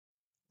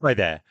Hi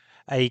there.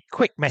 A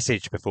quick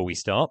message before we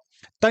start.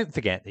 Don't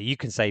forget that you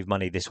can save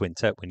money this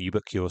winter when you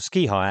book your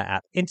ski hire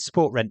at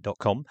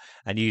intersportrent.com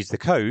and use the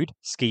code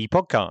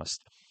SKIPODCAST.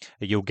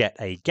 You'll get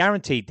a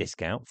guaranteed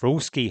discount for all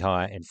ski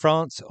hire in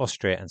France,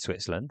 Austria, and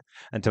Switzerland.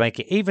 And to make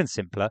it even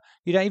simpler,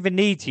 you don't even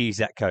need to use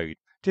that code.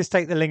 Just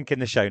take the link in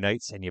the show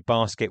notes and your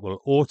basket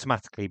will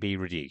automatically be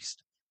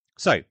reduced.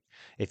 So,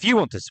 if you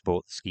want to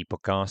support the Ski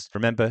Podcast,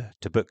 remember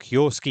to book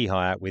your ski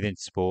hire with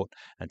Intersport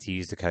and to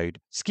use the code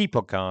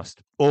SKIPODCAST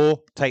or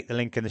take the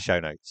link in the show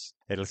notes.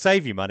 It'll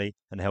save you money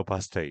and help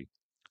us too.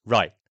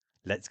 Right,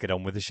 let's get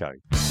on with the show.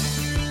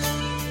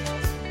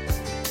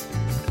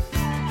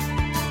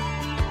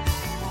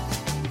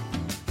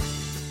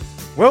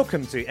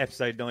 Welcome to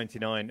episode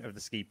 99 of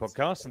the Ski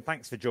Podcast, and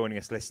thanks for joining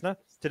us, listener.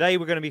 Today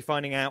we're going to be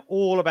finding out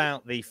all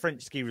about the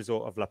French ski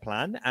resort of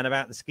Plagne and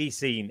about the ski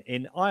scene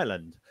in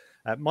Ireland.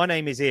 My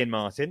name is Ian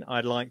Martin.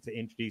 I'd like to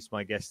introduce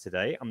my guest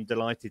today. I'm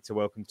delighted to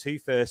welcome two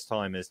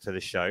first-timers to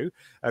the show.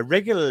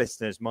 Regular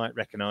listeners might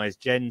recognise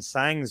Jen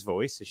Sang's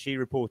voice as she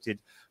reported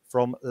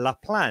from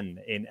Plagne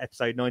in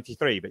episode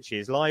 93, but she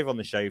is live on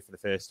the show for the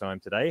first time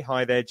today.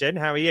 Hi there, Jen.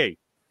 How are you?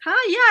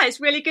 Hi, yeah, it's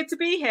really good to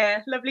be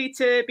here. Lovely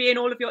to be in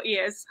all of your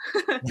ears.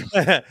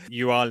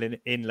 You are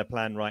in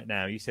Plagne right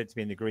now. You said to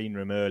me in the green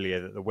room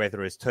earlier that the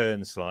weather has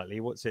turned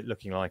slightly. What's it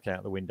looking like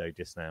out the window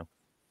just now?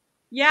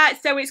 Yeah,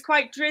 so it's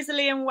quite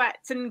drizzly and wet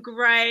and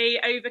grey,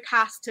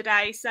 overcast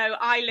today. So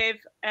I live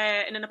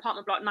in an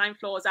apartment block 9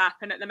 floors up,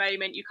 and at the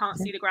moment you can't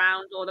see the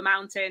ground or the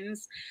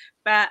mountains.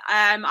 But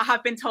I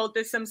have been told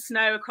there's some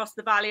snow across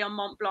the valley on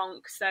Mont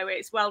Blanc, so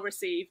it's well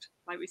received,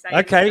 like we say.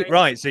 Okay,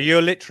 right. So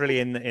you're literally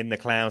in the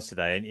clouds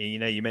today, and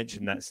you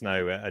mentioned that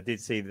snow. I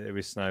did see that there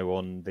was snow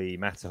on the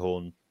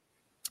Matterhorn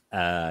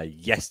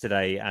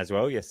yesterday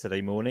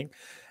morning,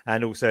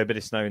 and also a bit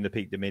of snow in the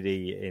Pic du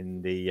Midi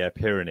in the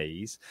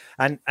Pyrenees.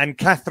 And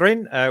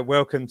Catherine,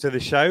 welcome to the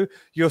show.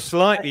 You're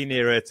slightly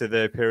nearer to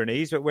the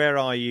Pyrenees, but where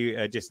are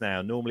you just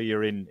now? Normally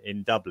you're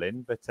in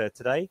Dublin, but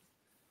today?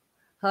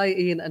 Hi,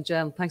 Ian and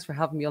Jen. Thanks for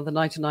having me on the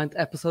 99th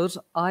episode.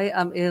 I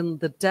am in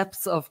the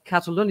depths of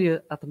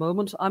Catalonia at the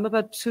moment. I'm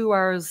about 2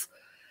 hours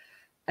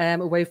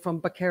away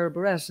from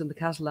Baqueira-Barret in the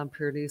Catalan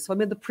Pyrenees. So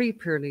I'm in the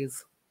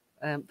pre-Pyrenees.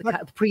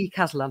 The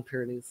pre-Catalan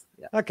Pyrenees.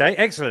 Yeah. Okay,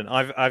 excellent.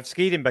 I've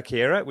skied in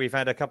Baqueira. We've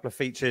had a couple of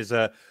features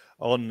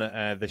on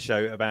the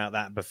show about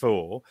that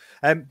before.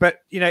 But,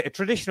 a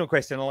traditional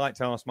question I like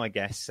to ask my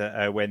guests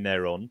when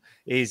they're on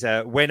is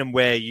when and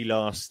where you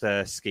last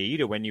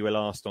skied or when you were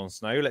last on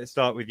snow. Let's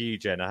start with you,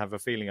 Jen. I have a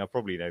feeling I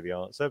probably know the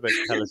answer, but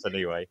tell us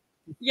anyway.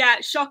 Yeah,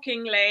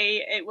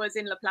 shockingly, it was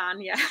in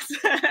Plagne, yes.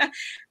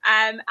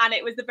 And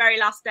it was the very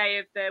last day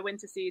of the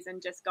winter season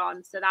just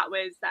gone. So that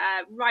was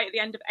right at the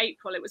end of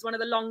April. It was one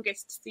of the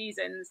longest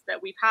seasons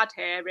that we've had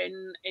here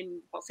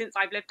since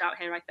I've lived out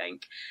here, I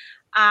think.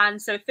 And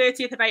so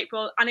 30th of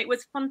April, and it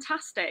was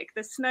fantastic.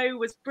 The snow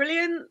was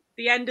brilliant.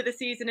 The end of the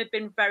season had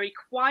been very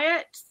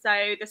quiet.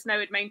 So the snow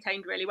had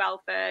maintained really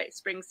well for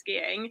spring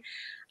skiing.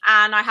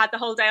 And I had the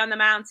whole day on the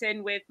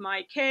mountain with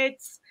my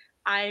kids.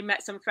 I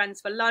met some friends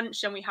for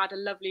lunch and we had a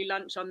lovely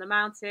lunch on the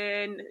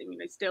mountain,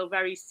 still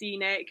very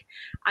scenic,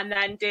 and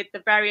then did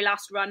the very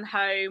last run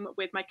home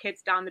with my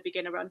kids down the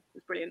beginner run. It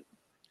was brilliant.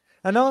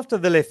 And after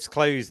the lifts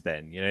closed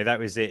then, that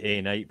was it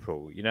in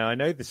April. I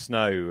know the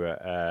snow,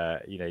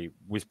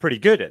 was pretty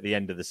good at the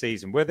end of the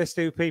season. Were there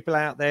still people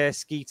out there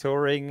ski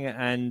touring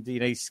and,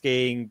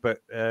 skiing,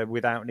 but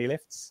without any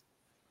lifts?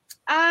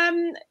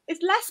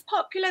 It's less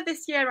popular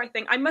this year, I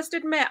think. I must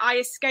admit, I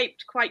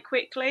escaped quite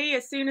quickly.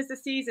 As soon as the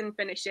season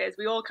finishes,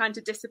 we all kind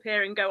of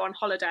disappear and go on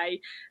holiday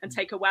and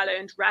take a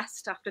well-earned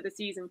rest after the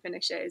season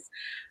finishes.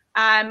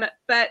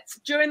 But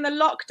during the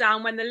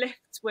lockdown, when the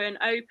lifts weren't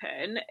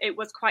open, it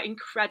was quite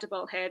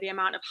incredible here, the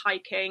amount of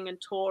hiking and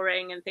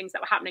touring and things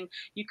that were happening.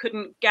 You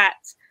couldn't get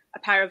a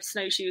pair of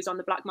snowshoes on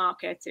the black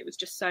market. It was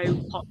just so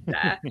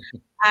popular.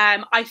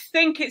 I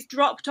think it's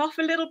dropped off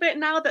a little bit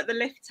now that the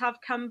lifts have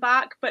come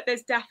back, but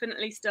there's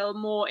definitely still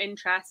more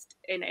interest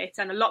in it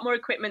and a lot more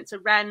equipment to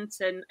rent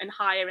and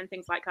hire and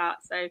things like that.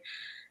 So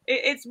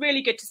it's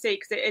really good to see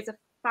because it is a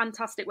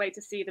fantastic way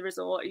to see the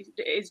resort.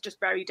 It is just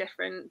very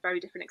different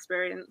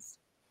experience.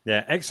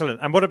 Yeah, excellent.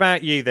 And what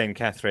about you then,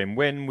 Catherine?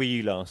 When were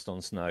you last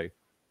on snow?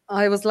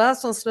 I was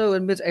last on snow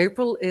in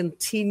mid-April in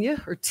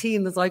Tignes, or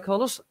Tignes as I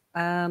call it,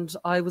 and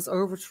I was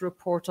over to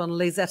report on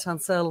Les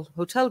Étincelles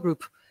Hotel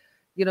Group.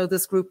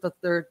 This group that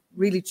they're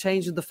really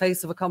changing the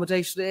face of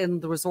accommodation in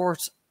the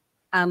resort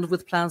and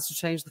with plans to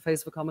change the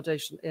face of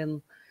accommodation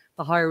in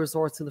the higher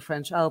resorts in the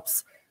French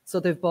Alps. So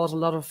they've bought a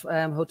lot of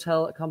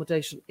hotel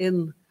accommodation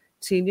in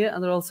Tignes,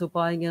 and they're also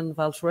buying in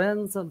Val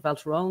Thorens and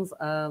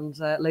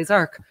Les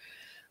Arcs.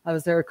 I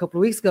was there a couple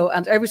of weeks ago,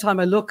 and every time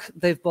I look,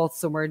 they've bought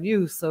somewhere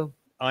new. So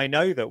I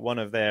know that one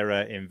of their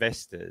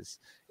investors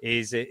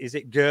is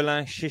it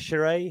Guerlain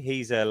Chicheret?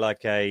 He's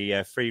like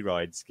a free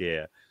ride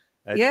skier.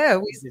 Yeah,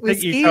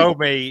 you told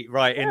me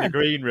in the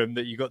green room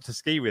that you got to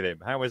ski with him.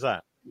 How was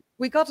that?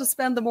 We got to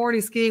spend the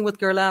morning skiing with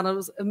Guerlain. It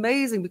was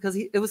amazing because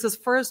it was his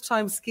first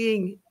time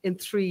skiing in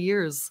 3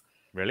 years.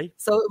 Really?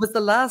 So it was the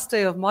last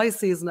day of my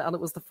season and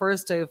it was the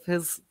first day of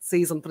his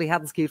season, but he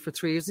hadn't skied for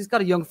 3 years. He's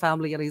got a young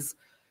family and he's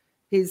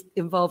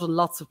involved in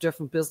lots of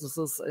different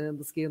businesses in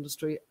the ski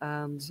industry.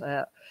 And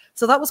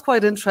so that was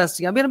quite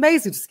interesting. I mean,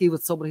 amazing to ski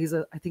with somebody. He's,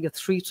 I think, a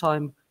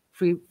 3-time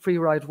free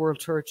ride world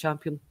tour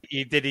champion.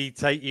 Did he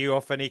take you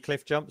off any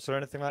cliff jumps or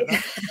anything like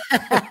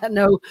that?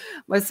 No,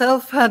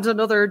 myself and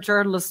another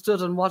journalist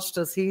stood and watched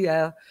us. He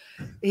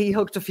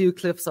hooked a few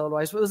cliffs, all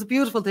right. But it was a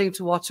beautiful thing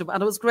to watch him.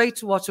 And it was great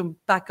to watch him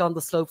back on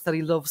the slopes that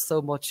he loves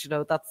so much. You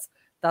know,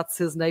 that's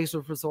his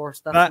native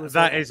resort.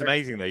 That is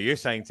amazing, though. You're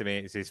saying to me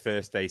it's his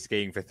first day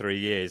skiing for 3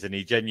 years, and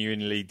he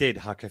genuinely did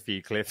huck a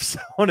few cliffs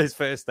on his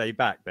first day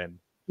back. Then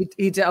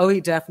he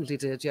definitely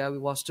did. Yeah, we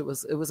watched it.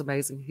 It was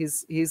amazing.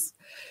 He's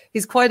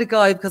quite a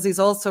guy because he's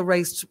also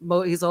raced.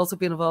 He's also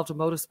been involved in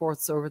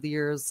motorsports over the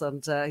years,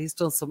 and he's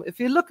done some. If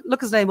you look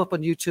his name up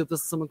on YouTube,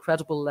 there's some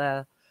incredible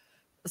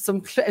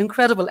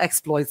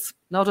exploits,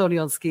 not only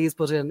on skis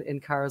but in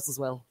cars as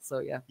well.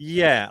 So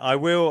yeah, I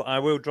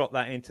will drop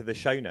that into the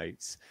show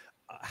notes.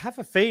 I have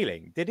a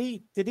feeling. Did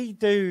he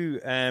do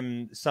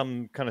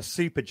some kind of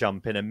super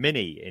jump in a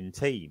mini in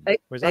team?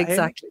 Was that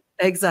exactly him?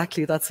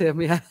 Exactly, that's him.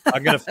 Yeah,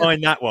 I'm going to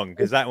find that one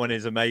because that one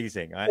is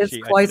amazing. It's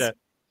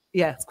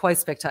quite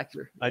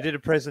spectacular. I did a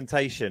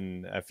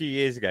presentation a few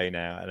years ago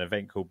now at an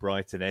event called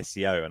Brighton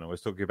SEO, and I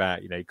was talking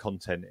about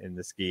content in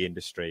the ski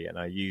industry, and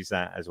I use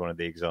that as one of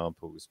the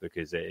examples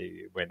because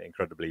it went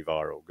incredibly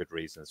viral. Good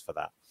reasons for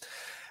that.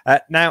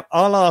 Now,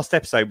 our last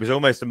episode was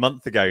almost a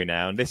month ago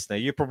now, and listener,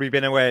 you've probably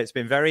been aware it's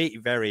been very,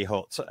 very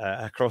hot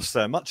across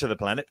much of the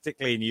planet,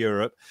 particularly in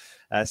Europe.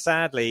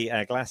 Sadly,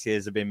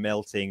 glaciers have been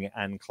melting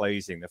and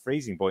closing. The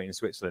freezing point in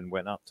Switzerland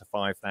went up to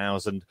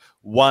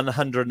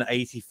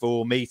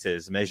 5,184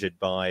 meters measured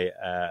by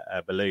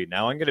a balloon.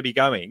 Now, I'm going to be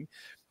going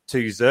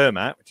to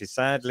Zermatt, which is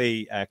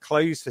sadly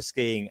closed for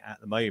skiing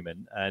at the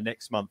moment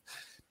next month.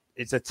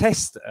 It's a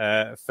test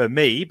for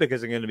me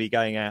because I'm going to be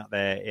going out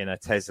there in a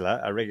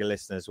Tesla. Our regular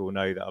listeners will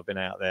know that I've been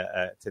out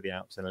there to the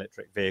Alps in an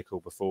electric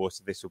vehicle before.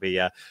 So this will be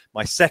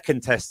my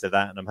second test of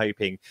that. And I'm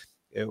hoping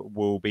it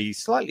will be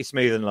slightly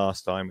smoother than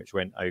last time, which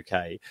went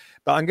okay.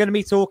 But I'm going to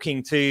be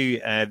talking to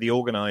the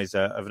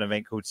organizer of an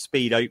event called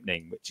Speed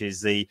Opening, which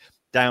is the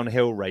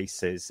downhill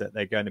races that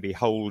they're going to be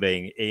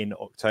holding in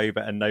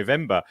October and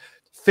November.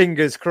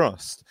 Fingers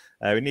crossed.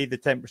 We need the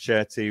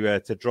temperature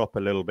to drop a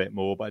little bit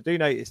more. But I do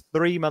know it's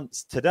 3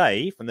 months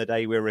today from the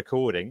day we're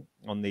recording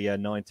on the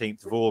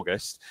 19th of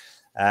August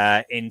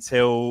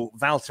until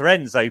Val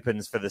Thorens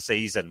opens for the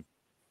season.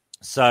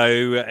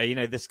 So,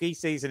 the ski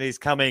season is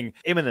coming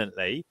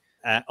imminently.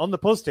 On the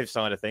positive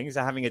side of things,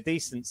 they're having a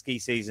decent ski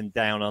season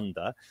down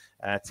under.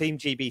 Team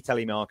GB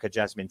telemarker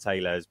Jasmine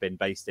Taylor has been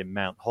based in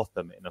Mount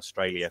Hotham in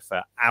Australia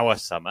for our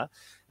summer,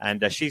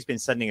 and she's been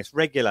sending us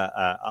regular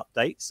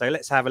updates. So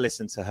let's have a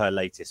listen to her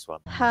latest one.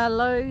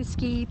 Hello,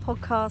 Ski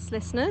Podcast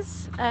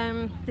listeners.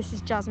 This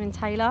is Jasmine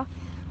Taylor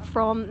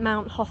from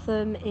Mount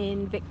Hotham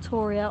in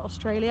Victoria,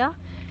 Australia.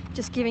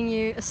 Just giving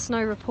you a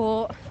snow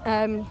report.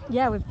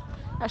 We've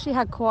actually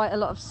had quite a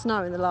lot of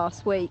snow in the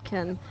last week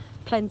and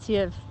plenty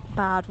of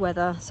bad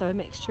weather, so a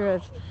mixture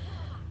of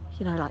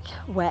like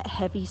wet,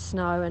 heavy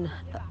snow and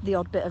the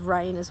odd bit of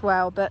rain as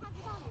well. But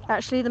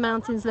actually the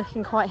mountain's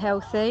looking quite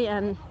healthy,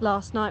 and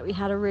last night we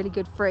had a really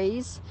good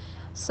freeze,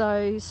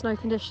 so snow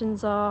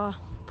conditions are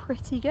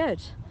pretty good.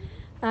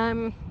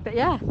 But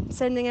yeah,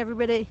 sending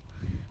everybody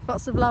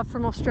lots of love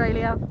from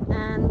Australia,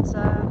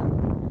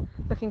 and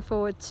looking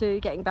forward to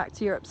getting back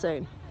to Europe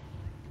soon.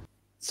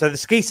 So the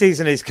ski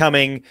season is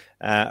coming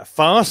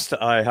fast,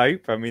 I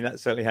hope. I mean,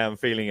 that's certainly how I'm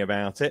feeling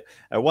about it.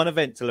 One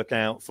event to look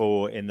out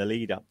for in the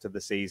lead up to the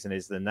season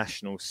is the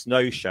National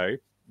Snow Show,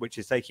 which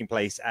is taking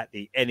place at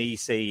the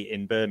NEC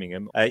in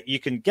Birmingham. You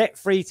can get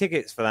free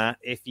tickets for that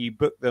if you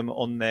book them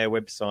on their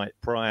website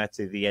prior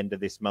to the end of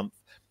this month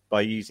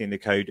by using the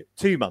code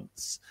 2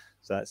 months.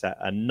 So that's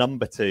a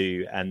number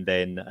 2 and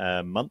then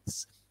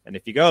months. And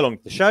if you go along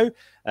to the show,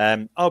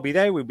 I'll be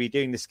there. We'll be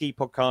doing the Ski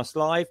Podcast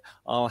live.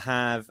 I'll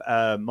have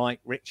Mike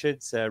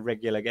Richards, a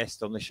regular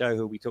guest on the show,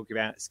 who'll be talking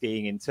about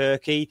skiing in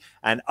Turkey,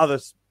 and other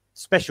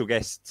special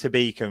guests to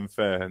be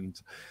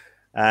confirmed.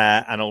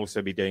 And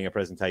also be doing a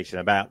presentation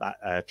about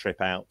that trip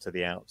out to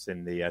the Alps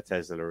in the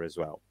Tesla as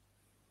well.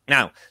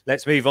 Now,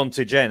 let's move on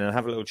to Jen and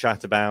have a little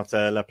chat about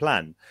La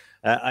Plagne.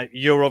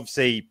 You're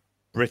obviously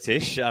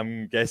British,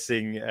 I'm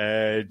guessing,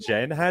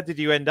 Jen. How did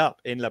you end up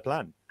in La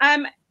Plagne?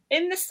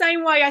 In the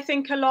same way, I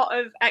think a lot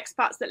of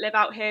expats that live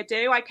out here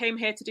do. I came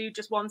here to do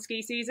just one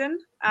ski season,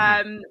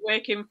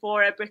 working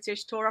for a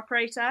British tour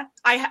operator.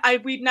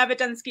 We'd never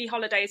done ski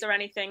holidays or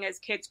anything as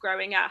kids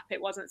growing up.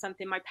 It wasn't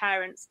something my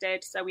parents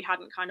did, so we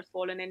hadn't kind of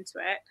fallen into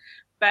it.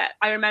 But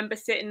I remember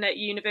sitting at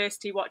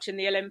university watching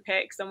the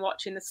Olympics and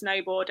watching the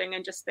snowboarding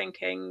and just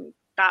thinking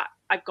that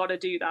I've got to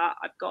do that.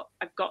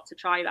 I've got to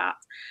try that.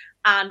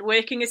 And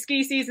working a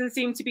ski season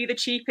seemed to be the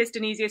cheapest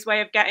and easiest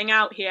way of getting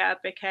out here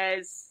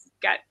because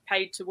get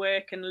paid to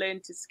work and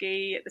learn to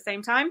ski at the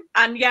same time.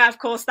 And yeah, of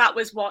course, that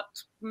was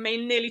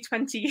nearly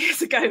 20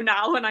 years ago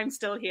now, and I'm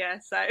still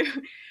here. So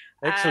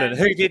excellent.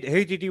 Who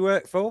did you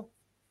work for?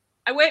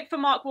 I worked for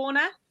Mark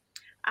Warner,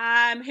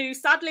 who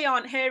sadly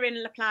aren't here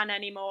in La Plagne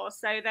anymore.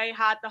 So they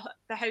had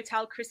the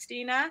Hotel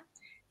Christina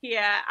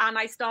here, and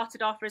I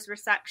started off as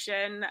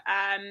reception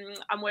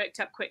and worked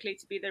up quickly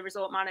to be the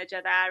resort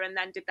manager there, and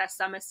then did their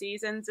summer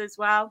seasons as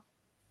well.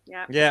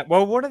 Yeah. Yeah.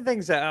 Well, one of the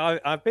things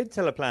that I've been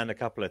to La Plagne a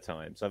couple of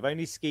times. I've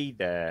only skied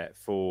there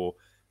for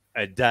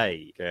a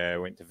day. I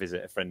went to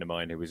visit a friend of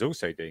mine who was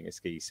also doing a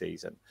ski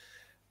season.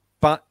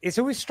 But it's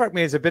always struck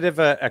me as a bit of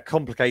a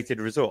complicated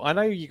resort. I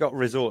know you got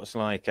resorts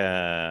like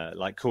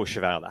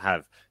Courchevel that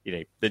have,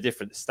 the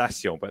different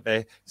stations, but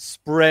they're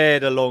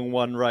spread along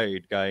one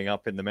road going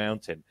up in the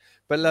mountain.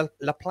 But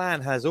La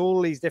Plagne has all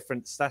these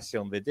different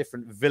stations, the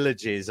different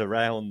villages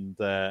around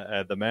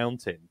the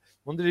mountain.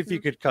 Wondered if you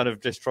could kind of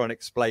just try and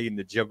explain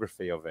the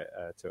geography of it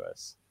to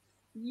us.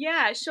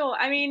 Yeah, sure.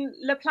 I mean,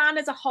 La Plagne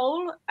as a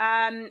whole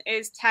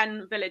is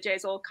 10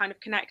 villages, all kind of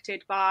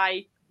connected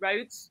by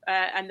roads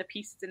and the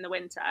pieces in the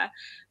winter.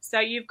 So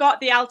you've got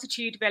the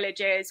altitude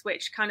villages,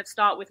 which kind of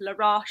start with La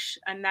Roche,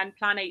 and then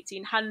Plagne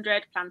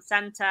 1800, Plagne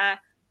Centre,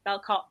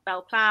 Belcote,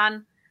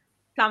 Belplagne,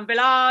 Plagne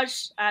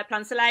Village,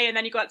 Plagne Soleil, and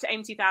then you go up to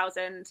AIM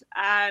 2000.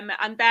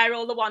 And they're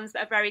all the ones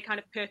that are very kind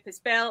of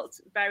purpose-built,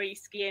 very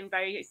ski-in,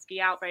 very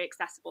ski-out, very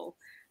accessible.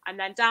 And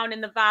then down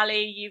in the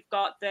valley, you've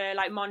got the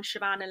like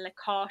Montchauvin and La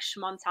Coche,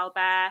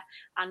 Montalbert,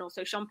 and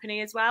also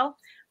Champigny as well.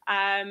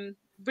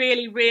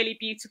 Really, really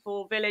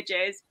beautiful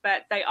villages,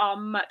 but they are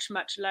much,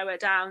 much lower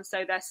down.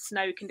 So their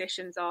snow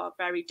conditions are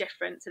very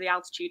different to the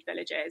altitude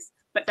villages.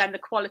 But then the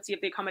quality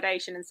of the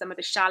accommodation and some of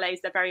the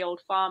chalets, they're very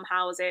old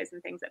farmhouses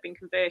and things that have been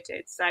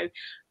converted. So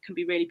can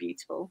be really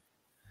beautiful.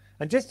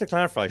 And just to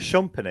clarify,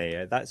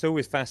 Champigny, that's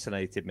always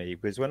fascinated me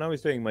because when I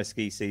was doing my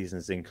ski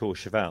seasons in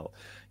Courchevel,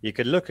 you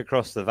could look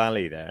across the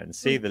valley there and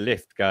see the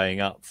lift going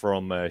up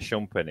from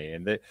Champigny.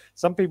 And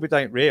some people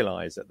don't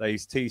realise that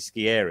those two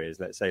ski areas,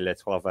 let's say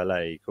Les Trois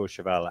Vallées,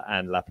 Courchevel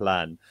and La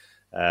Plagne,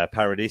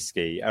 Paradis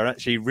Ski, are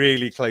actually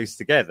really close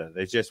together.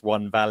 There's just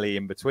one valley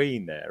in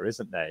between there,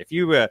 isn't there? If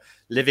you were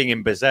living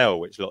in Bazelle,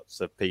 which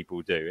lots of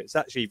people do, it's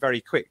actually very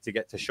quick to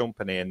get to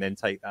Champigny and then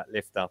take that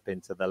lift up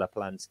into the La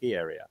Plagne ski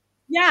area.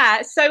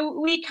 Yeah, so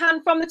we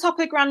can, from the top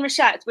of Grand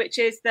Rochette, which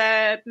is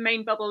the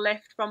main bubble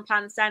lift from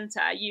Plagne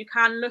Centre, you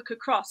can look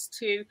across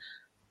to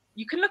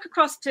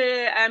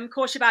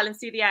Courchevel and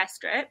see the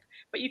airstrip,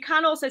 but you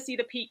can also see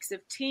the peaks of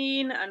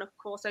Tignes and, of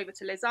course, over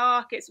to Les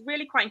Arcs. It's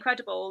really quite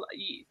incredible.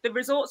 The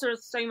resorts are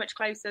so much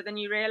closer than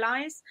you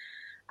realise.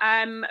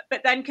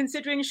 But then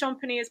considering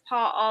Champigny is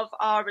part of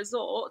our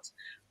resort,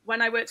 when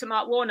I worked at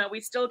Mark Warner, we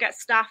still get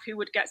staff who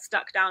would get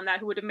stuck down there,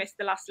 who would have missed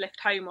the last lift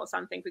home or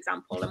something, for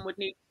example, and would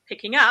need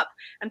picking up.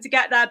 And to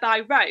get there by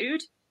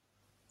road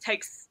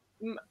takes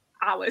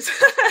hours.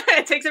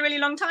 It takes a really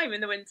long time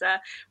in the winter,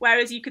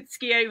 whereas you could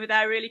ski over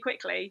there really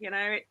quickly.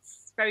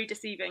 It's very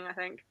deceiving, I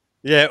think.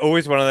 Yeah,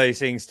 always one of those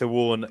things to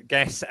warn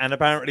guests and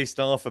apparently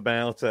staff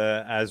about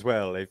as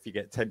well, if you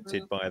get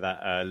tempted by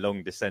that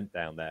long descent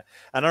down there.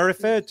 And I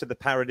referred to the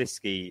Paradis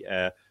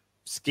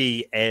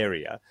ski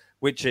area,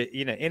 which,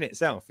 in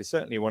itself is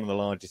certainly one of the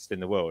largest in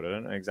the world. I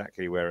don't know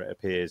exactly where it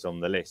appears on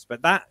the list,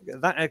 but that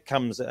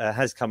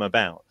has come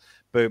about,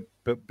 but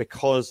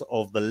because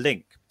of the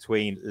link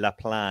between La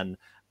Plagne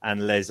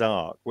and Les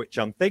Arcs, which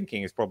I'm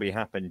thinking has probably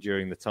happened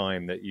during the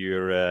time that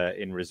you're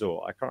in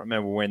resort. I can't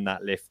remember when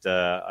that lift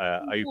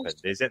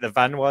opened. Is it the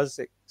Vanoise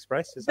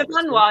Express? The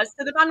Vanoise.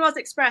 So the Vanoise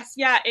Express,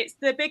 yeah, it's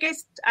the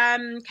biggest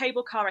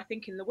cable car, I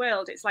think, in the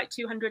world. It's like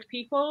 200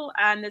 people,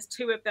 and there's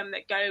two of them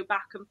that go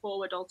back and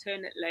forward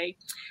alternately.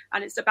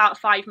 And it's about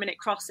a 5-minute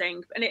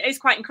crossing. And it is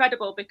quite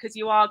incredible because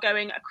you are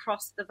going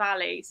across the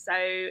valley. So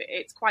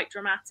it's quite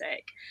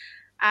dramatic.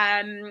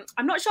 I'm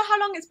not sure how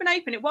long it's been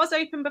open. It was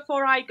open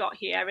before I got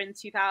here in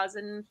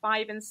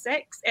 2005 and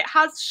 6. It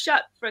has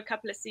shut for a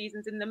couple of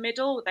seasons in the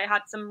middle. They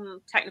had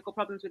some technical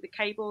problems with the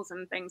cables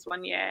and things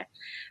one year.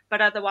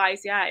 But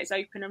otherwise, yeah, it's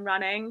open and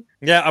running.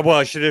 Yeah, well,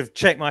 I should have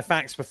checked my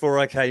facts before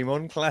I came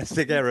on.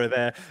 Classic error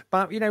there.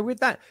 But,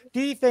 with that,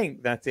 do you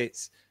think that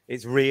it's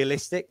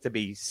realistic to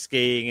be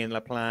skiing in La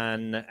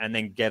Plagne and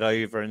then get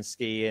over and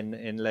ski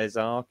in Les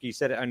Arcs? You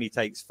said it only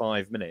takes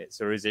 5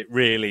 minutes, or is it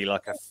really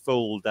like a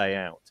full day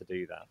out to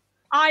do that?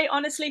 I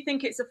honestly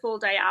think it's a full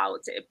day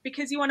out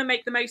because you want to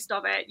make the most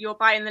of it. You're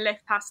buying the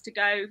lift pass to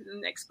go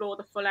and explore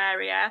the full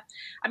area.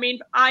 I mean,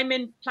 I'm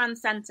in Plagne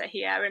Centre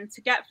here, and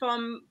to get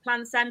from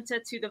Plagne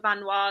Centre to the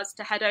Vanoise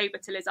to head over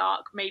to Les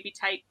Arcs maybe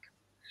take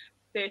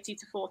 30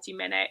 to 40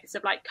 minutes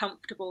of like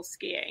comfortable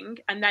skiing,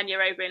 and then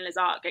you're over in Les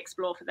Arcs,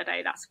 explore for the day,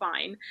 that's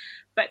fine.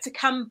 But to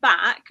come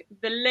back,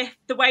 the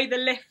way the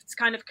lifts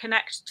kind of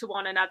connect to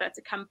one another,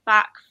 to come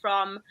back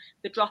from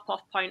the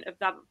drop-off point of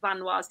the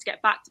Vanoise to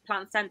get back to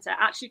Plagne Centre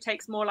actually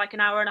takes more like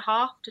an hour and a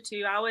half to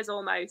 2 hours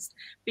almost,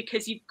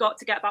 because you've got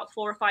to get about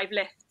 4 or 5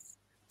 lifts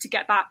to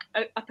get back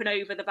up and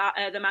over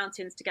the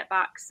mountains to get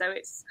back. So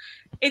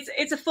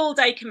it's a full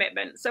day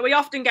commitment. So we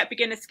often get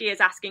beginner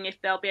skiers asking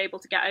if they'll be able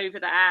to get over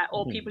there,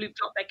 or people who've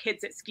dropped their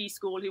kids at ski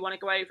school who want to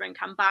go over and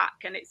come back.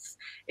 And it's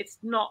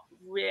not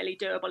really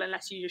doable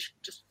unless you're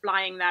just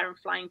flying there and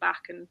flying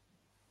back and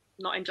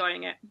not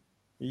enjoying it.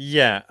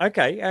 Yeah.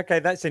 Okay.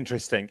 That's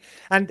interesting.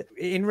 And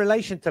in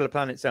relation to the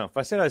Plagne itself,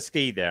 I said I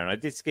skied there, and I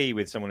did ski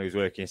with someone who was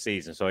working a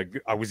season. So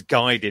I was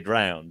guided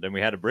round, and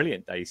we had a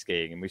brilliant day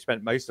skiing, and we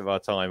spent most of our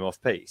time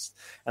off piste.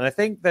 And I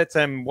think that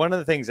one of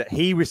the things that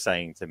he was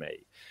saying to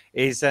me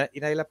is that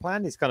La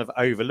Plagne is kind of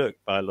overlooked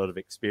by a lot of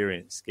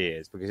experienced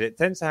skiers because it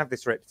tends to have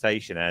this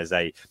reputation as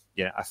a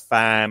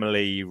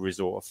family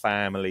resort, a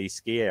family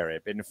ski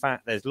area. But in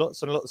fact, there's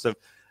lots and lots of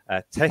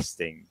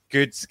testing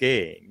good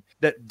skiing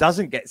that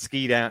doesn't get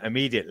skied out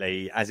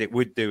immediately as it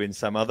would do in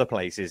some other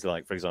places,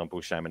 like, for example,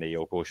 Chamonix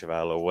or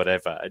Courchevel or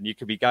whatever. And you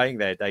could be going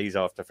there days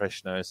after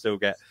fresh snow and still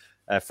get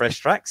fresh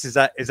tracks. Is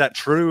that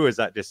true, or is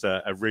that just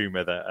a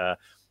rumor that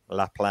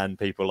La Plagne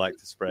people like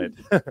to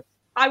spread?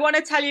 I want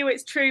to tell you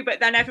it's true, but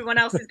then everyone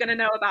else is going to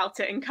know about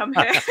it and come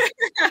here.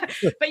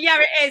 But yeah,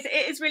 it is.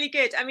 It is really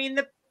good. I mean,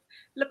 the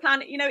La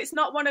Plagne, it's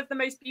not one of the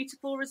most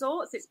beautiful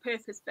resorts. It's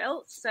purpose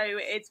built, so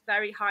it's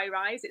very high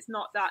rise. It's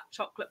not that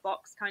chocolate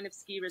box kind of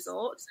ski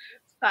resort.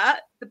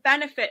 But the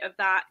benefit of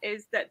that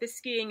is that the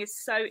skiing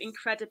is so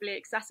incredibly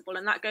accessible,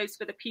 and that goes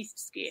for the piste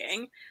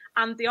skiing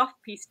and the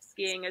off-piste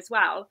skiing as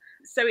well.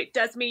 So it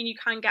does mean you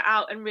can get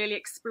out and really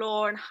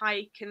explore and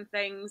hike and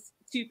things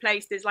to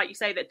places, like you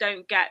say, that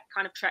don't get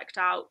kind of trekked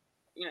out,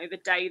 the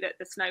day that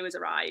the snow has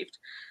arrived.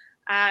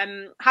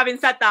 Having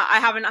said that, I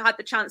haven't had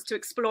the chance to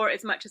explore it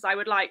as much as I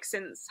would like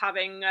since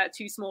having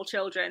two small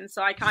children.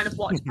 So I kind of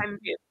watch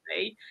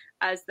enviously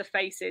as the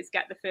faces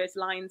get the first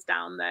lines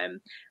down them.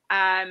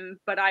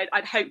 But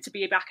I'd hope to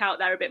be back out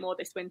there a bit more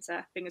this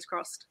winter, fingers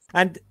crossed.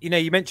 And,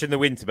 you mentioned the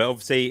winter, but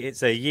obviously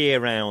it's a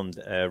year-round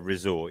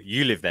resort.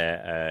 You live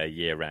there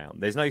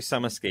year-round. There's no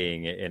summer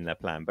skiing in the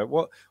plan. But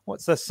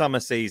what's the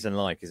summer season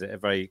like? Is it a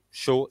very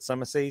short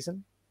summer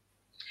season?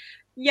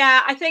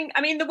 Yeah,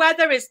 the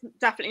weather is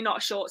definitely not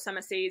a short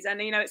summer season.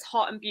 It's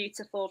hot and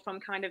beautiful from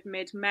kind of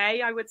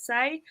mid-May, I would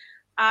say.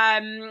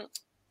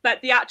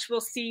 But the actual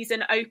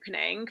season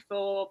opening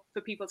for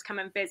people to come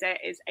and visit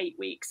is 8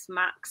 weeks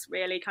max,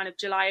 really, kind of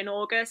July and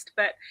August.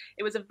 But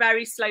it was a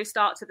very slow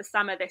start to the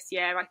summer this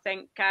year. I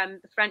think the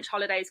French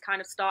holidays kind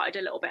of started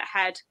a little bit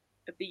ahead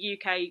of the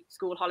UK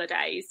school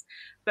holidays,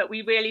 but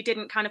we really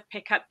didn't kind of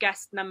pick up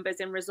guest numbers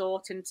in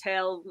resort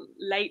until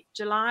late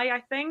July,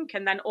 I think,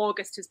 and then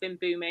August has been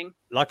booming.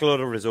 Like a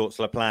lot of resorts,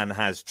 La Plagne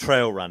has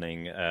trail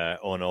running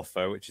on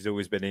offer, which has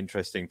always been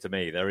interesting to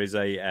me. There is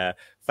a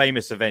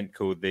famous event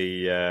called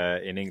the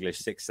in English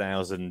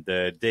 6000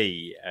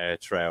 D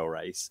trail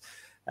race.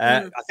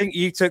 I think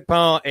you took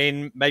part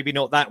in maybe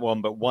not that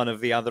one, but one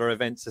of the other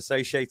events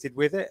associated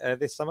with it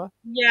this summer.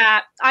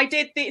 Yeah, I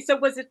did so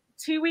was it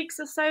 2 weeks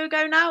or so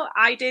ago now?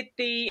 I did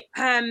the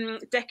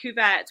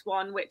Découverte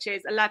one, which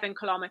is 11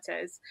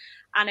 kilometers,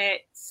 and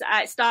it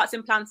starts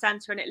in Plagne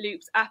Centre and it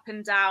loops up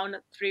and down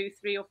through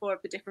 3 or 4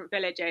 of the different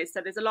villages.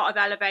 So there's a lot of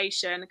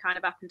elevation, kind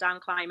of up and down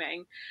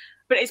climbing.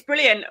 But it's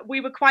brilliant.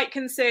 We were quite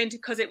concerned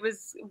because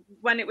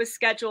when it was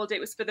scheduled, it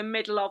was for the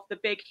middle of the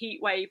big heat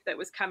wave that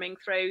was coming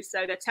through.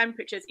 So the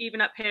temperatures,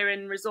 even up here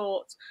in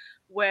resort,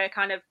 were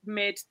kind of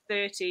mid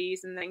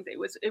 30s and things. It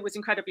was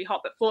incredibly hot,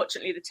 but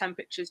fortunately the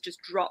temperatures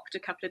just dropped a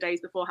couple of days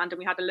beforehand, and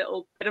we had a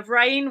little bit of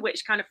rain,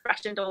 which kind of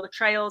freshened all the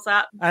trails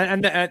up.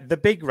 And the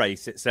big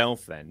race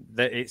itself, then,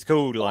 it's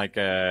called like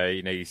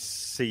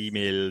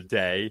 6,000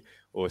 Day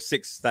or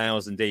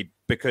 6,000 D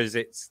because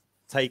it's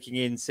taking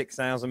in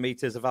 6,000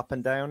 meters of up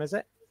and down, is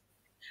it?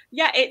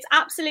 Yeah, it's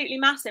absolutely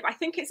massive. I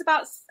think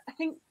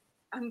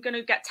I'm going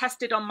to get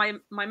tested on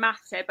my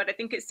maths here, but I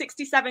think it's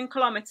 67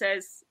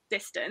 kilometers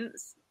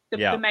distance,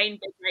 the main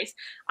big race.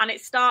 And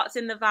it starts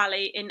in the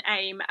valley in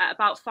Aim at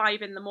about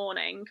 5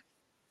 a.m.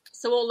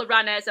 So all the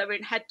runners are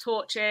in head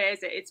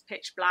torches, it's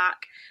pitch black.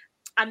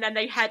 And then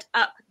they head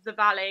up the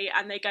valley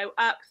and they go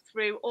up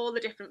through all the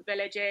different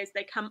villages.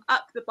 They come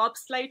up the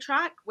bobsleigh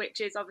track,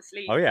 which is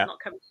obviously not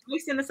coming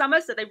loose in the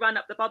summer. So they run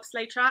up the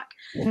bobsleigh track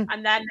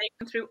and then they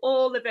come through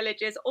all the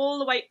villages, all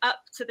the way up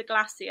to the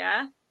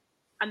glacier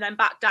and then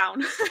back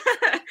down.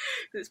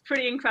 It's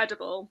pretty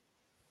incredible.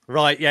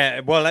 Right,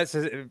 yeah. Well,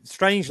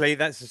 strangely,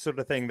 that's the sort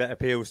of thing that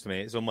appeals to me.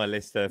 It's on my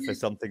list for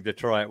something to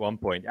try at one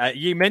point.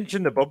 You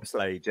mentioned the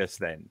bobsleigh just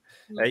then.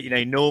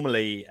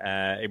 Normally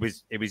it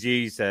was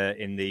used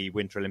in the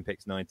Winter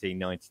Olympics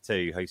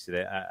 1992,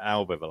 hosted at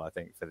Albertville, I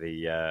think, for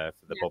the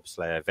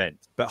bobsleigh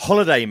event. But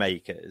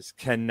holidaymakers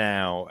can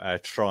now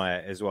try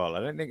it as well. I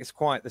don't think it's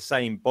quite the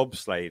same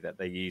bobsleigh that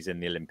they use in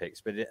the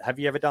Olympics, but have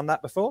you ever done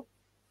that before?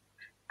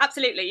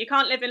 Absolutely. You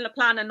can't live in La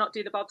Plagne and not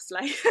do the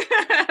bobsleigh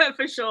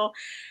for sure.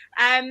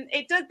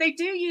 They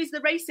do use the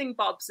racing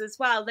bobs as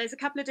well. There's a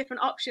couple of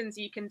different options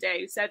you can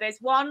do. So there's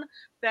one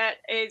that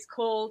is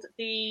called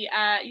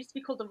it used to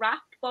be called the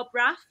Bob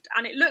Raft,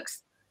 and it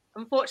looks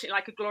unfortunately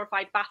like a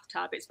glorified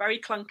bathtub. It's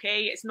very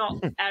clunky, it's not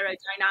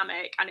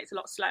aerodynamic, and it's a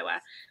lot slower.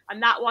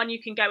 And that one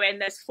you can go in,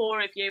 there's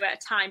 4 of you at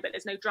a time, but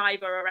there's no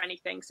driver or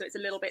anything. So it's a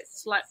little bit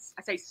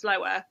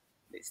slower.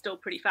 it's still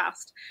pretty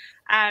fast.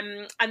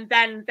 And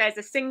then there's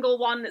a single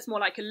one that's more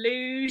like a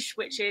luge,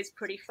 which is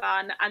pretty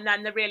fun. And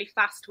then the really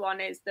fast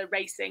one is the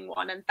racing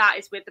one, and that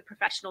is with the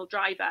professional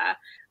driver.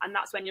 And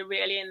that's when you're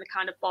really in the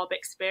kind of bob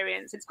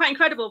experience. It's quite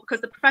incredible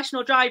because the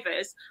professional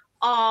drivers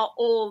are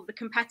all the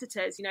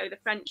competitors, you know, the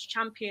French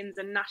champions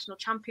and national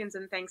champions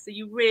and things. So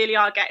you really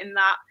are getting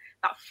that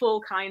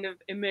full kind of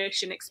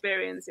immersion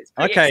experience. It's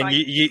pretty exciting. And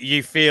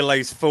you feel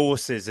those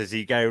forces as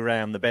you go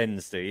around the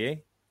bends, do you?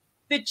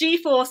 The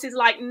G-force is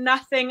like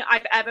nothing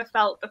I've ever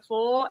felt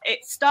before.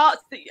 It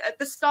starts at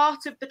the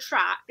start of the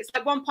track. It's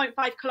like 1.5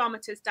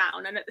 kilometers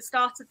down. And at the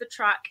start of the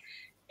track,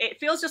 it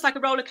feels just like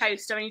a roller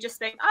coaster. And you just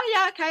think, oh,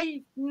 yeah,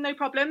 okay, no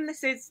problem.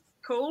 This is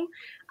cool.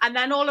 And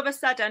then all of a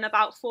sudden,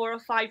 about 4 or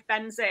 5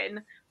 bends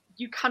in,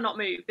 you cannot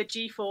move. The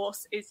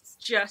G-force is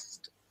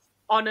just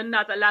on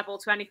another level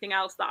to anything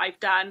else that I've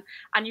done.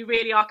 And you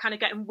really are kind of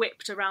getting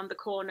whipped around the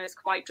corners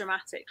quite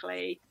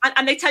dramatically.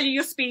 And they tell you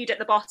your speed at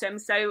the bottom.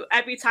 So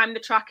every time the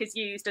track is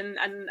used and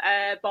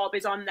bob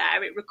is on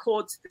there, it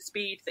records the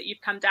speed that you've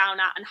come down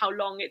at and how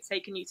long it's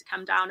taken you to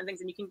come down and things.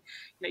 And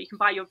you can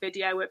buy your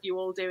video of you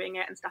all doing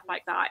it and stuff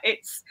like that.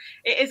 It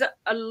is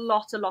a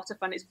lot of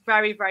fun. It's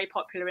very, very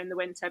popular in the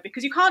winter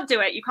because you can't do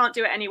it. You can't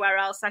do it anywhere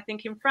else. I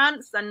think in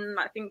France, and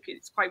I think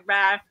it's quite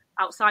rare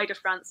outside of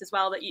France as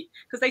well,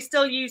 because they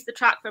still use the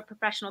track for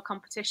professional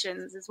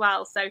competitions as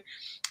well. So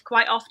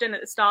quite often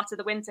at the start of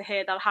the winter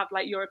here, they'll have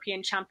like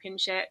European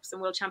championships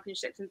and world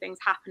championships and things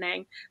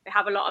happening. They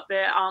have a lot of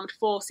the armed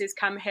forces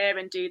come here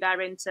and do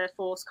their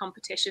inter-force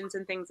competitions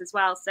and things as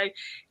well. So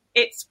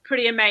it's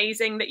pretty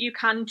amazing that you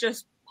can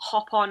just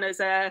hop on as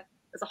a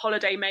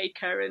holiday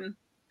maker and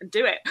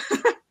do it.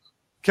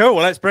 Cool.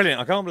 Well, that's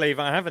brilliant. I can't believe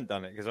I haven't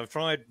done it because I've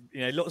tried,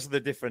 lots of the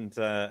different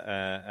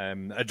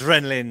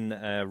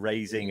adrenaline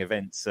raising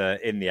events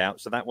in the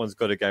Alps. So that one's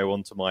got to go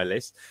onto my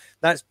list.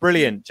 That's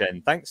brilliant,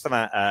 Jen. Thanks for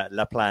that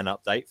Plagne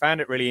update.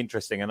 Found it really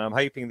interesting, and I'm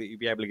hoping that you'll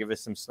be able to give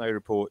us some snow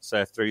reports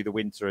through the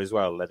winter as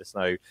well. Let us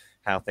know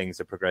how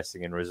things are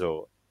progressing in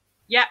resort.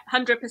 Yeah,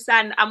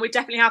 100%. And we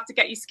definitely have to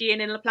get you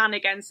skiing in Plagne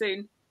again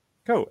soon.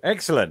 Cool.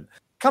 Excellent.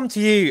 Come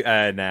to you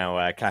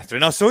now,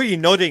 Catherine. I saw you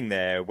nodding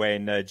there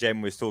when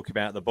Jen was talking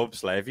about the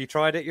bobsleigh. Have you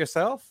tried it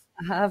yourself?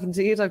 I have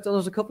indeed. I've done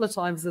it a couple of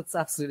times. It's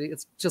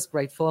just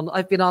great fun.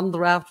 I've been on the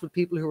raft with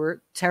people who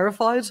are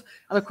terrified.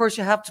 And of course,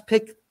 you have to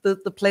pick the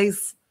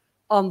place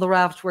on the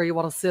raft where you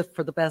want to sit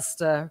for the best,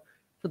 for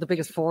the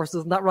biggest force.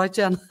 Isn't that right,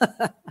 Jen?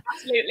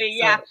 Absolutely,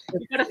 yeah.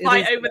 You've got to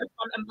fight over the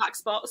front and back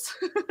spots.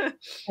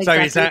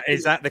 Exactly. So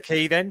is that the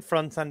key then?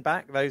 Front and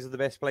back? Those are the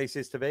best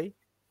places to be?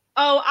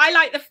 Oh, I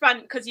like the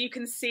front because you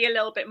can see a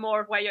little bit more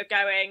of where you're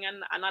going,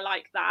 and I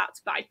like that.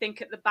 But I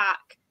think at the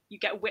back, you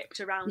get whipped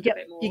around a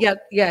bit more. You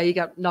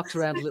get knocked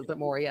around a little bit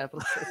more, yeah.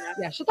 But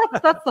so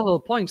that's the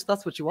whole point.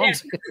 That's what you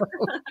want. Yeah.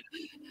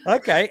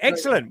 Okay,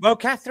 excellent. Well,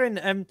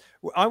 Catherine,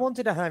 I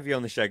wanted to have you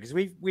on the show because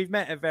we've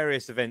met at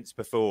various events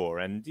before,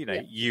 and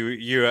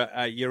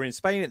you're in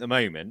Spain at the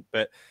moment,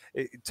 but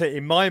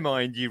in my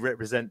mind, you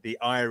represent the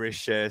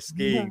Irish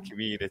skiing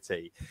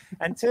community,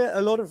 and to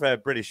a lot of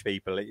British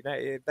people,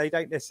 they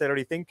don't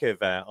necessarily think of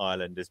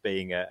Ireland as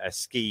being a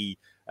ski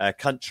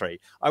country.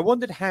 I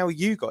wondered how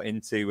you got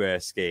into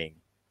skiing.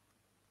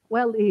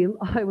 Well, Ian,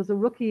 I was a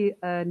rookie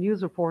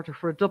news reporter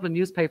for a Dublin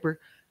newspaper.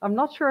 I'm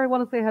not sure I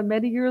want to say how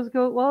many years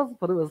ago it was,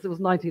 but it was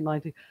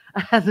 1990.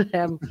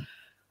 And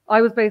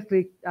I was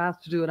basically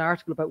asked to do an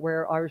article about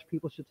where Irish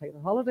people should take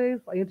their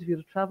holidays. I interviewed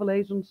a travel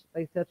agent.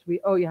 They said to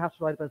me, "Oh, you have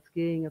to write about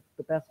skiing. It's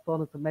the best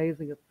fun. It's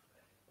amazing.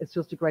 It's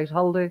just a great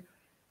holiday."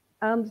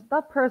 And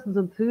that person's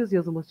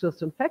enthusiasm was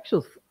just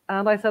infectious.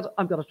 And I said,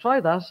 "I'm going to try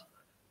that."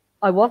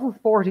 I wasn't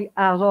sporty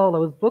at all. I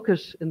was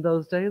bookish in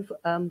those days.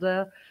 And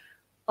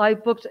I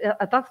booked,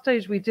 at that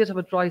stage, we did have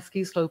a dry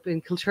ski slope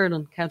in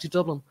Kilturnan, County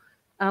Dublin.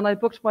 And I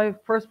booked my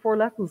first 4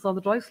 lessons on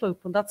the dry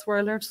slope. And that's where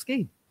I learned to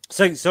ski.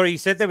 So, sorry, you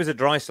said there was a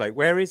dry slope.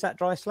 Where is that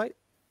dry slope?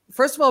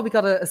 First of all, we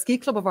got a ski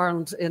club of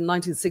Ireland in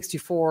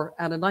 1964.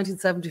 And in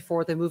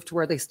 1974, they moved to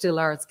where they still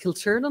are. It's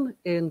Kilturnan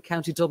in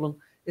County Dublin.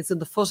 It's in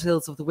the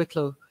foothills of the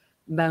Wicklow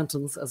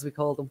Mountains, as we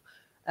call them.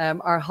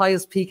 Our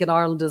highest peak in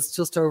Ireland is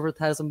just over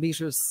 1,000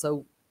 metres.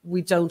 So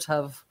we don't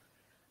have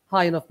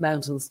high enough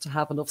mountains to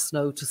have enough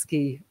snow to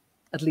ski,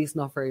 at least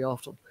not very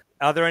often.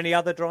 Are there any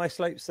other dry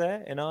slopes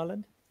there in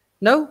Ireland?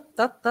 No,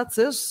 that's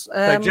it.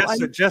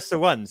 So just the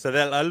one. So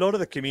a lot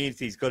of the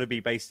community's got to be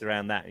based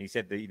around that. And you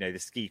said that, the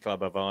Ski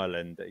Club of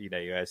Ireland,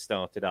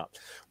 started up.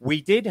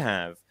 We did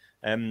have,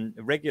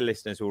 regular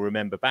listeners will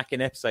remember, back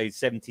in episode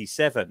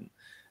 77,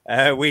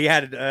 we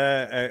had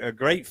a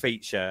great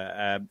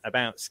feature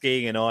about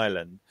skiing in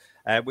Ireland,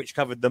 which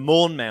covered the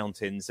Mourne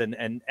Mountains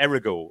and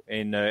Errigal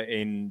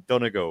in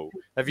Donegal.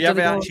 Have you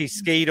ever actually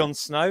skied on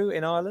snow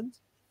in Ireland?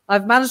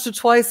 I've managed it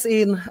twice,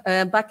 Ian.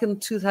 Back in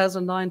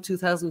 2009,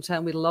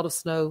 2010, we had a lot of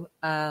snow,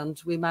 and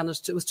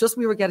it was just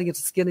we were getting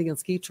into skinning and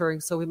ski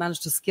touring, so we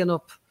managed to skin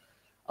up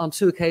on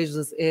 2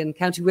 occasions in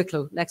County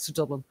Wicklow, next to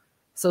Dublin.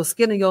 So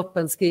skinning up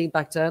and skiing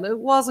back down. It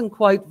wasn't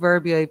quite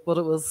Verbier, but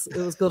it was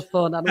good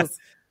fun, and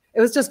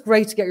it was just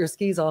great to get your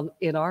skis on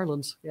in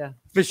Ireland. Yeah,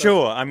 for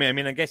sure. I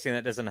mean, I'm guessing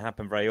that doesn't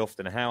happen very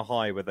often. How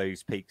high were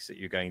those peaks that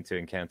you're going to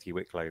in County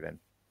Wicklow then?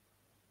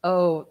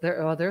 Oh,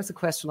 there's a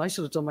question. I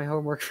should have done my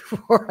homework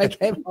before I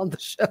came on the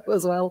show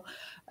as well.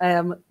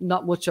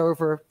 Not much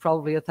over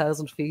probably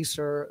 1,000 feet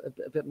or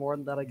a bit more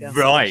than that, I guess.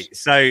 Right. But,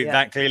 so yeah.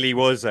 that clearly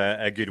was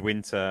a good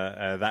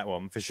winter, that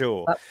one for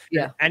sure.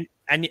 Yeah.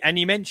 And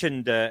you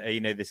mentioned,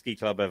 the Ski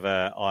Club of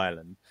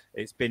Ireland.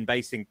 It's been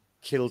based in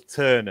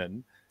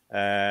Kilturnan.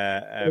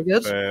 Very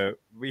good.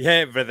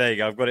 But there you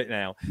go. I've got it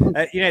now.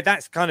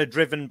 That's kind of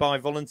driven by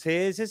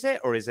volunteers, is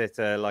it? Or is it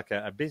like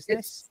a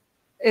business?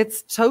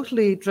 It's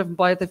totally driven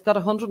by it. They've got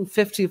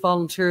 150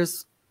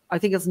 volunteers. I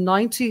think it's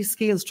 90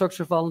 ski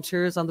instructor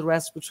volunteers and the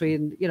rest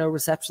between,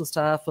 reception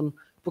staff and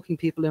booking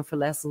people in for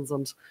lessons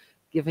and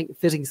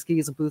fitting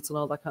skis and boots and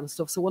all that kind of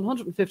stuff. So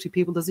 150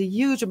 people. There's a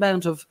huge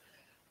amount of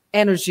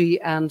energy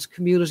and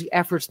community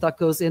effort that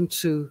goes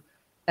into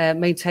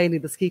maintaining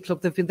the ski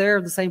club. They've been there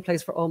in the same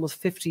place for almost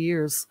 50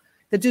 years.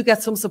 They do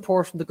get some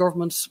support from the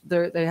government.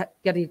 They're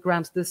getting a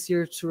grant this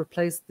year to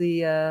replace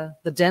the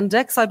den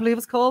decks, I believe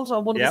it's called,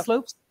 on one of the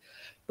slopes.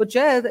 But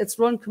yeah, it's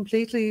run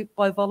completely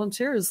by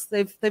volunteers.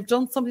 They've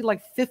done something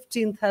like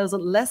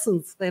 15,000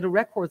 lessons. They had a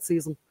record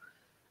season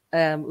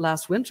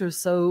last winter.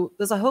 So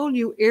there's a whole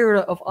new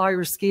era of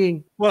Irish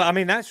skiing. Well, I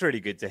mean, that's really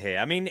good to hear.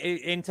 I mean,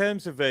 in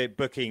terms of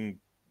booking,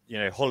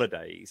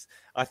 holidays,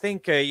 I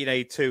think,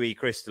 TUI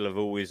Crystal have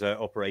always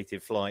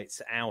operated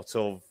flights out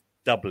of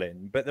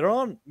Dublin, but there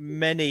aren't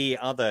many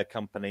other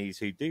companies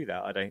who do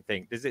that, I don't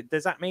think.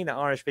 Does that mean that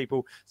Irish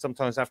people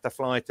sometimes have to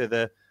fly to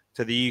the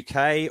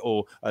UK,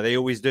 or are they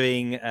always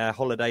doing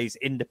holidays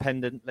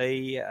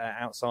independently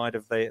outside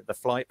of the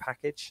flight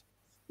package?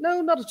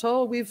 No, not at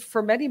all.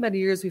 For many, many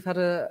years, we've had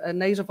a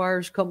native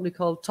Irish company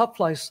called Top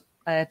Flight.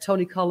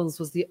 Tony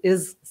Collins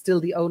is still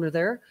the owner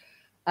there,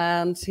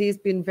 and he's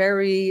been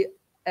very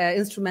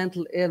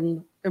instrumental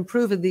in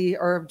improving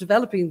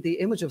developing the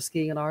image of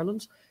skiing in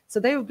Ireland. So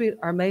they would be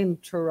our main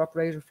tour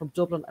operator from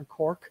Dublin and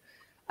Cork,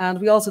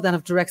 and we also then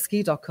have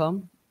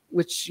directski.com,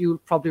 which you'll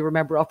probably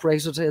remember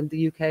operated in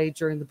the UK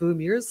during the boom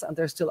years, and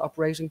they're still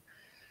operating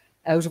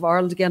out of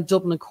Ireland again,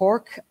 Dublin and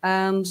Cork.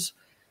 And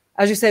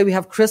as you say, we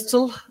have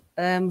Crystal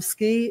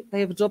Ski. They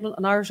have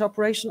an Irish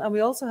operation. And we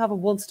also have a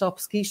one-stop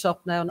ski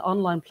shop now, an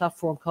online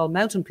platform called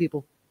Mountain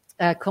People.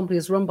 A company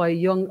is run by a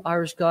young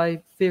Irish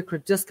guy, Fiacre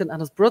Diskin,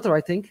 and his brother,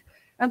 I think.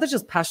 And they're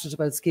just passionate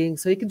about skiing.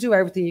 So you can do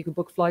everything. You can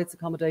book flights,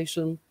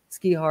 accommodation,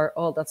 ski hire,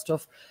 all that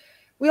stuff.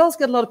 We also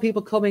get a lot of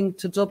people coming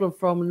to Dublin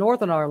from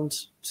Northern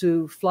Ireland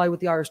to fly with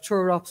the Irish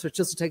tour ops or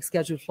just to take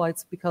scheduled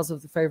flights because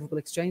of the favourable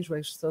exchange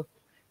rate. So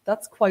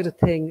that's quite a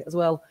thing as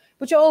well.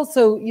 But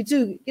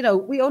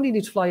we only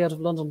need to fly out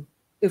of London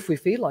if we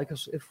feel like it,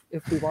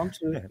 if we want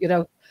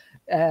to,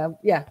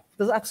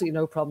 there's absolutely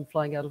no problem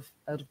flying out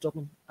of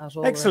Dublin at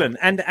all. Excellent.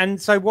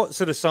 And so what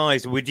sort of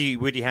size would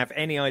you have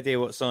any idea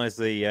what size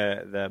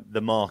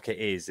the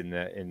market is in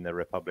the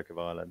Republic of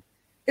Ireland?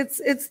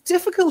 It's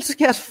difficult to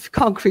get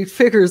concrete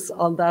figures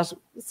on that.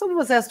 Some of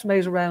us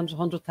estimate around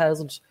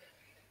 100,000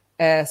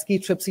 ski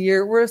trips a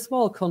year. We're a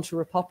small country.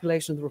 We're a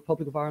population of the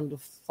Republic of Ireland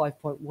of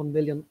 5.1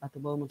 million at the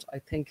moment, I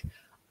think.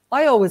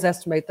 I always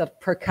estimate that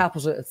per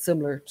capita it's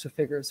similar to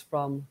figures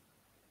from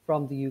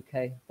the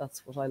UK.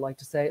 That's what I like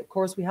to say. Of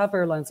course, we have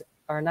airlines,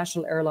 our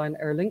national airline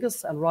Aer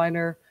Lingus and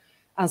Ryanair,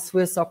 and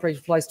Swiss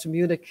operating flights to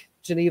Munich,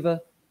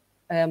 Geneva,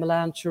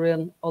 Milan,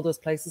 Turin, all those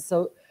places.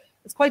 So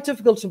it's quite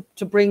difficult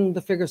to bring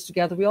the figures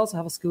together. We also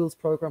have a schools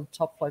program,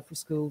 Top Flight for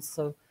schools,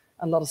 so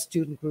and a lot of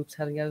student groups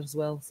heading out as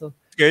well. So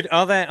good.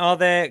 Are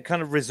there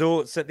kind of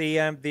resorts that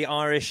the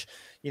Irish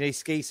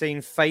ski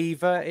scene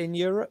favour in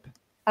Europe?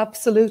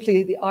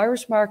 Absolutely. The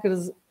Irish market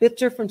is a bit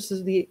different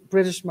to the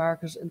British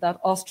market in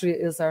that Austria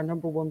is our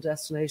number one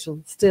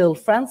destination. Still,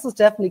 France is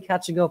definitely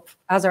catching up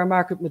as our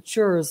market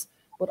matures,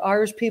 but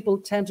Irish people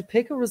tend to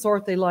pick a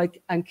resort they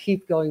like and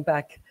keep going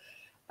back.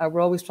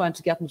 We're always trying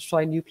to get them to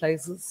try new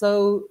places.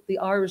 So the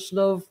Irish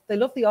love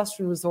the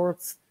Austrian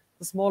resorts,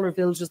 the smaller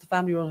villages, the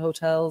family-run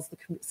hotels, the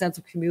sense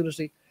of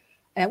community,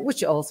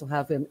 which you also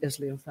have in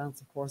Italy and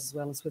France, of course, as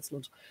well as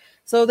Switzerland.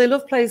 So they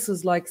love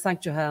places like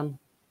St. Johann,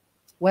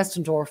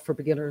 Westendorf for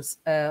beginners,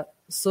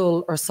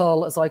 Sol,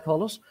 as I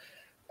call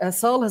it.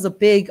 Sol has a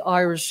big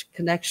Irish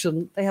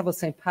connection. They have a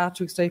St.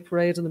 Patrick's Day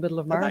parade in the middle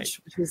of March,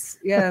 which is,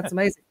 it's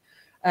amazing.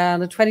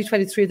 And in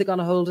 2023, they're going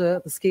to hold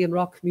the Ski and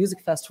Rock Music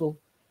Festival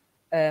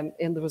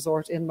in the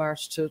resort in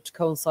March to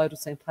coincide with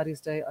St. Paddy's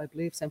Day, I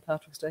believe, St.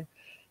 Patrick's Day.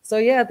 So,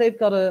 they've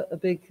got a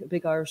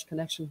big Irish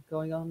connection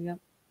going on,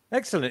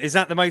 Excellent. Is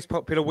that the most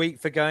popular week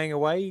for going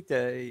away?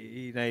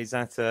 Is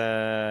that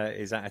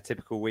a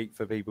typical week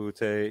for people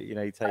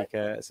to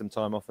take some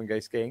time off and go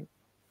skiing?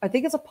 I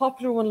think it's a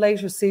popular one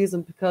later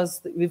season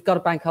because we've got a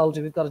bank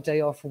holiday. We've got a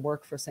day off from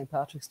work for St.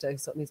 Patrick's Day,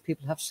 so it means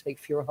people have to take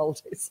fewer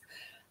holidays.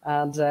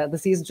 And the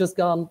season just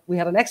gone, we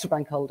had an extra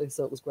bank holiday,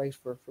 so it was great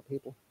for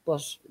people.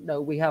 But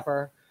no, we have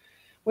our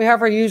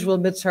usual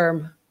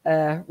midterm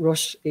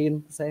rush,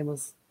 Ian, the same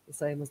as the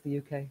same as the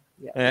UK.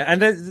 Yeah.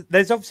 And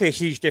there's obviously a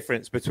huge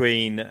difference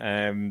between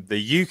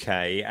the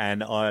UK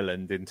and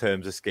Ireland in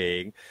terms of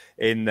skiing,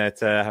 in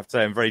that I have to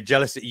say I'm very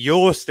jealous that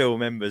you're still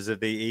members of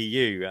the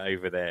EU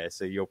over there.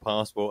 So your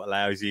passport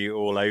allows you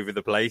all over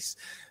the place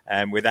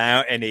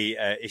without any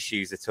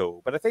issues at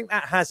all. But I think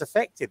that has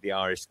affected the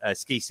Irish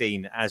ski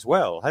scene as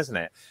well, hasn't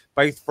it?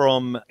 Both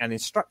from an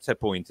instructor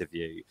point of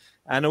view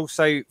and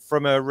also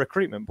from a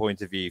recruitment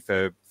point of view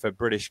for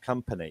British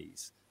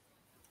companies.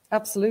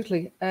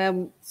 Absolutely.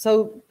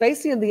 So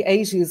basically in the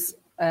 80s,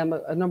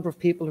 a number of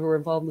people who were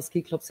involved in the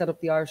ski club set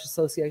up the Irish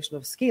Association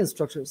of Ski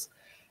Instructors.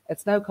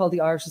 It's now called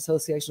the Irish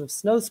Association of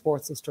Snow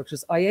Sports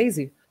Instructors,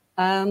 IASI.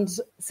 And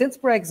since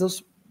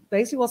Brexit,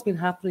 basically what's been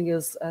happening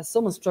is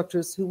some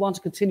instructors who want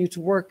to continue to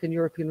work in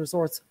European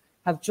resorts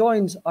have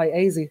joined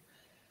IASI.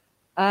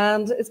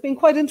 And it's been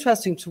quite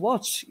interesting to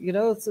watch. You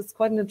know, it's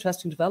quite an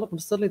interesting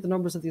development. Suddenly the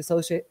numbers of the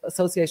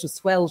association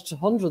swelled to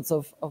hundreds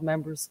of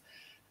members.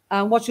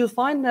 And what you'll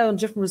find now in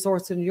different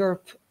resorts in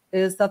Europe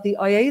is that the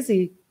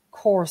IASI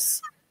course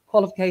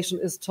qualification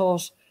is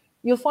taught.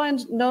 You'll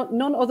find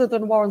none other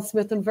than Warren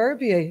Smith in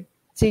Verbier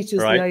teaches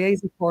the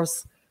IASI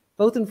course,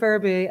 both in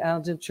Verbier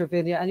and in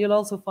Cervinia. And you'll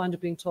also find it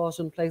being taught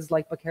in places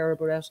like Baqueira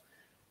Barret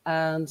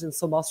and in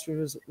some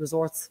Austrian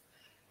resorts.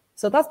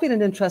 So that's been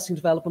an interesting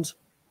development.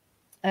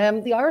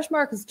 The Irish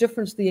market is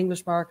different to the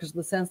English market in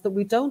the sense that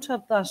we don't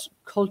have that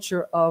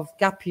culture of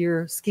gap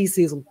year ski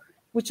season.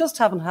 We just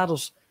haven't had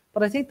it.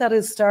 But I think that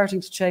is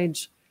starting to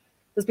change.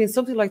 There's been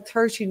something like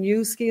 30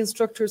 new ski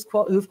instructors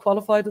who've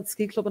qualified at the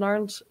Ski Club in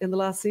Ireland in the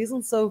last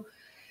season. So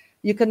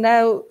you can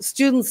now,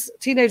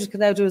 teenagers can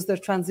now do as their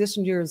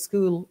transition year in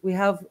school. We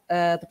have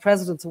the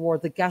President's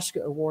Award, the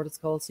Gashka Award it's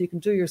called. So you can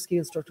do your ski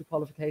instructor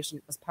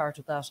qualification as part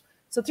of that.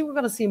 So I think we're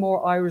going to see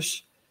more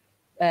Irish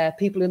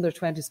people in their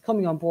 20s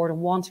coming on board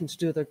and wanting to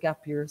do their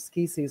gap year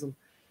ski season.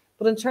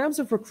 But in terms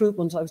of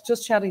recruitment, I was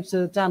just chatting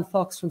to Dan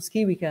Fox from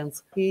Ski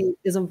Weekends. He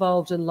is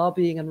involved in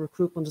lobbying and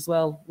recruitment as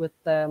well with,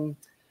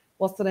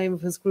 what's the name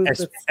of his group?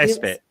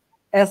 SBIT.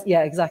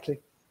 Yeah, exactly.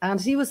 And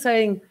he was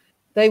saying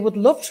they would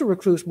love to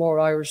recruit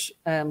more Irish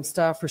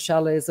staff for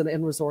chalets and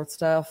in-resort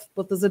staff,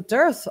 but there's a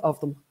dearth of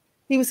them.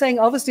 He was saying,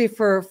 obviously,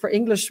 for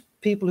English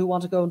people who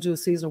want to go and do a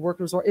season of work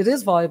in a resort, it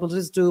is viable, it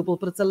is doable,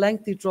 but it's a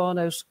lengthy,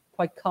 drawn-out,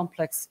 quite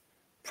complex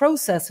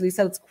process. And he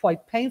said it's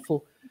quite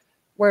painful.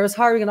 Whereas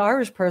hiring an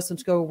Irish person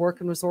to go work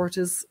in resort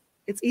it's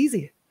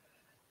easy.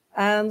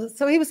 And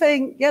so he was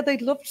saying, yeah,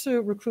 they'd love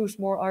to recruit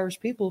more Irish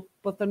people,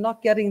 but they're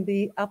not getting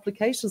the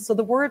applications. So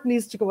the word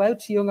needs to go out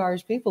to young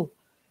Irish people.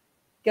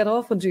 Get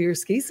off and do your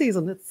ski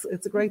season.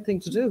 It's a great thing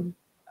to do.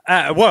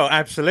 Well,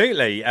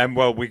 absolutely.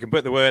 Well, we can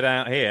put the word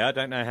out here. I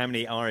don't know how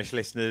many Irish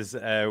listeners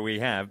we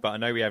have, but I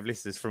know we have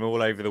listeners from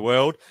all over the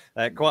world.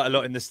 Quite a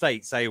lot in the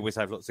States. They always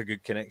have lots of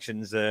good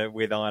connections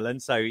with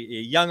Ireland. So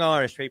young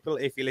Irish people,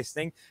 if you're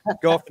listening,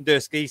 go off and do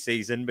a ski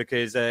season,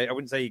 because I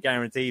wouldn't say you're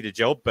guaranteed a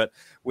job, but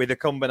with a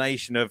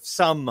combination of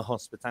some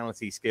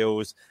hospitality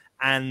skills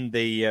and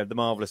the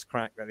marvellous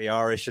crack that the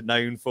Irish are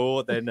known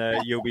for, then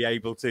you'll be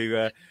able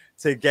to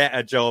get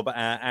a job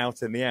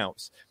out in the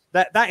Alps.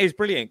 That is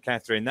brilliant,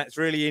 Catherine. That's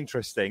really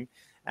interesting.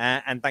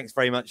 And thanks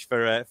very much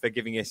for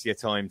giving us your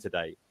time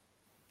today.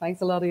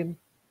 Thanks a lot, Ian.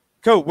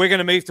 Cool. We're going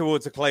to move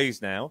towards a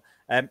close now.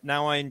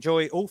 Now, I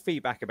enjoy all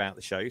feedback about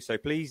the show, so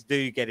please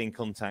do get in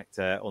contact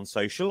on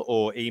social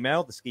or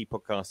email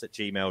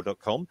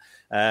theskipodcast@gmail.com.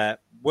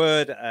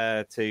 Word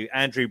to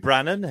Andrew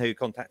Brannan, who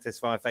contacted us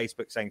via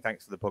Facebook saying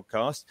thanks for the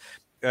podcast.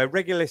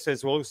 Regular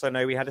listeners will also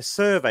know we had a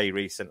survey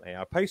recently.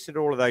 I posted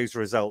all of those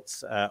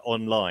results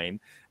online,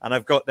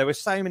 and there were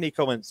so many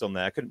comments on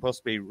there. I couldn't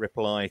possibly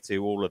reply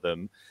to all of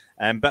them.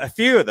 But a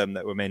few of them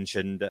that were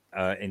mentioned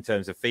in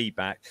terms of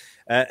feedback.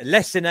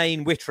 Less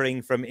inane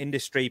wittering from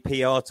industry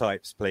PR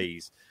types,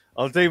 please.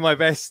 I'll do my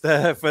best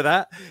for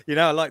that. You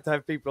know, I like to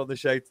have people on the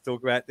show to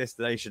talk about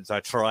destinations. I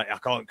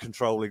can't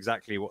control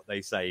exactly what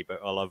they say,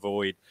 but I'll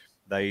avoid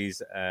those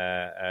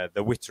the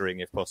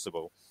wittering if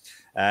possible.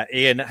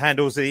 Ian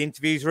handles the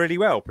interviews really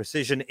well.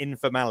 Precision,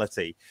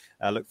 informality.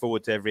 I look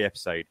forward to every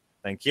episode.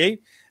 Thank you.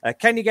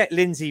 Can you get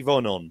Lindsay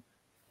Vonn on?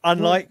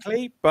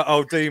 Unlikely, but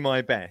I'll do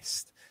my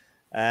best.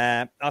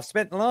 I've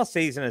spent the last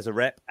season as a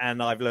rep,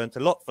 and I've learned a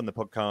lot from the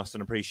podcast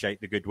and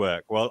appreciate the good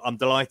work. Well, I'm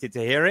delighted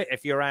to hear it.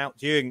 If you're out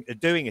doing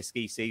a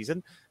ski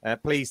season,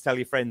 please tell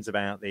your friends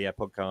about the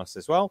podcast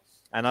as well.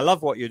 And I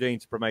love what you're doing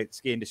to promote the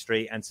ski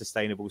industry and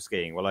sustainable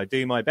skiing. Well, I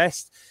do my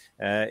best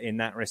in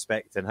that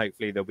respect, and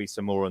hopefully there'll be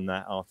some more on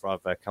that after I've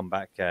come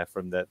back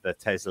from the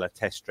Tesla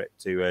test trip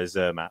to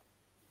Zermatt.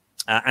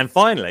 And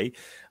finally,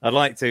 I'd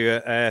like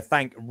to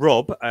thank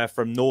Rob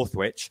from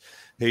Northwich,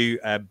 who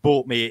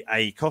bought me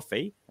a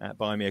coffee at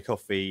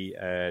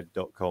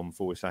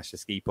buymeacoffee.com/the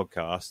ski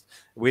podcast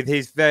with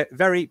his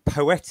very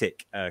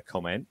poetic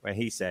comment where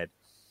he said,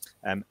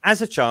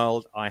 as a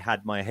child, I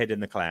had my head in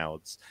the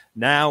clouds.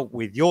 Now,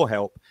 with your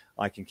help,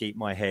 I can keep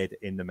my head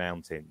in the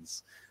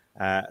mountains.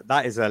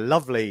 That is a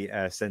lovely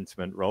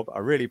sentiment, Rob. I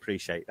really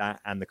appreciate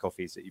that, and the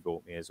coffees that you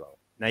bought me as well.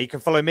 Now, you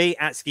can follow me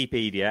at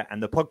Skipedia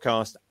and the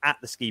podcast at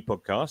the Ski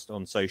Podcast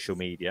on social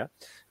media.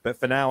 But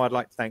for now, I'd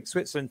like to thank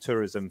Switzerland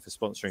Tourism for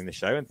sponsoring the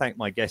show and thank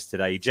my guest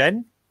today,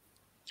 Jen.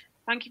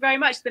 Thank you very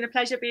much. It's been a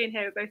pleasure being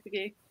here with both of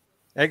you.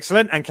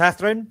 Excellent. And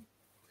Catherine?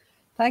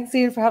 Thanks,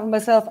 Ian, for having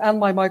myself and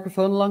my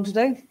microphone along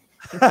today.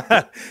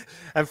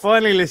 And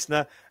finally,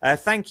 listener,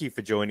 thank you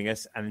for joining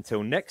us. And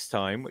until next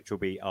time, which will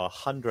be our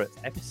 100th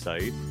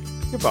episode,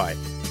 goodbye.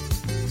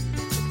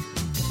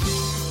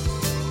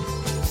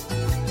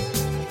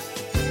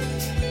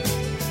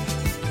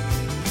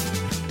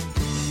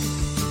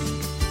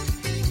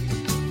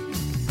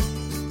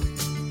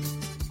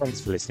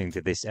 Thanks for listening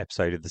to this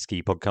episode of the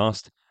Ski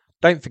Podcast.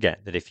 Don't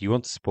forget that if you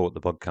want to support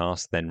the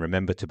podcast, then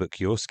remember to book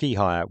your ski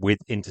hire with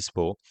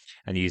Intersport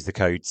and use the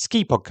code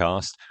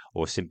SKIPODCAST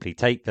or simply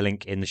take the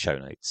link in the show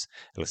notes.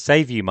 It'll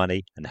save you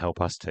money and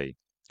help us too.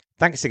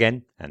 Thanks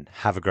again and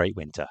have a great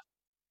winter.